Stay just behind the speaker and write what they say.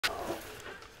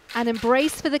An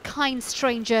embrace for the kind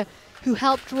stranger who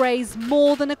helped raise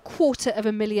more than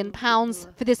 £250,000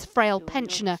 for this frail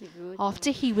pensioner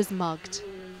after he was mugged.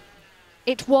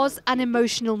 It was an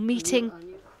emotional meeting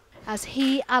as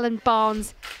he, Alan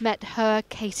Barnes, met her,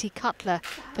 Katie Cutler,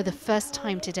 for the first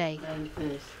time today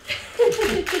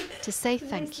to say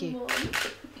thank you.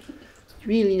 It's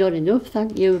really not enough,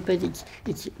 thank you, but it's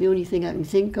the only thing I can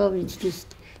think of. It's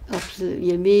just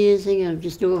absolutely amazing. I'm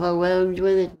just overwhelmed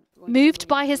with it. Moved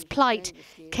by his plight,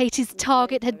 Katie's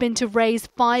target had been to raise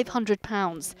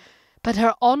 £500, but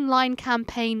her online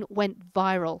campaign went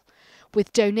viral,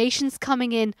 with donations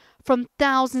coming in from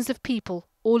thousands of people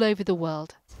all over the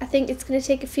world. I think it's going to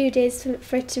take a few days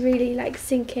for it to really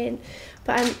sink in,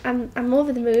 but I'm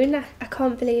over the moon. I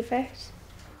can't believe it.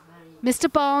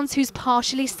 Mr. Barnes, who's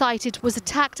partially sighted, was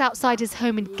attacked outside his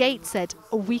home in Gateshead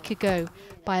a week ago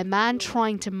by a man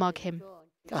trying to mug him.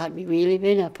 I had me wheelie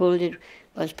bin,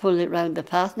 I was pulling it round the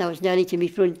path, and I was nearly to my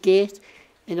front gate,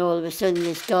 and all of a sudden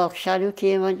this dark shadow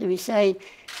came onto my side,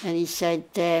 and he said,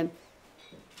 hand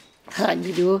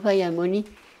it over your money.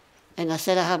 And I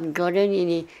said I haven't got any, and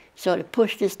he sort of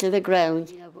pushed us to the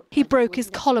ground. He broke his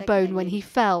collarbone when he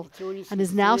fell and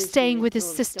is now staying with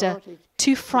his sister,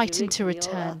 too frightened to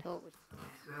return.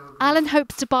 Alan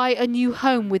hopes to buy a new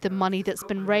home with the money that's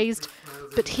been raised,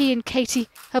 but he and Katie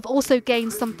have also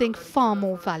gained something far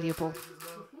more valuable.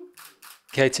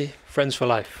 Katie, friends for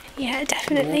life. Yeah,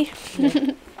 definitely.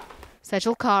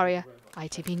 Sejal Karia,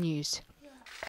 ITV News.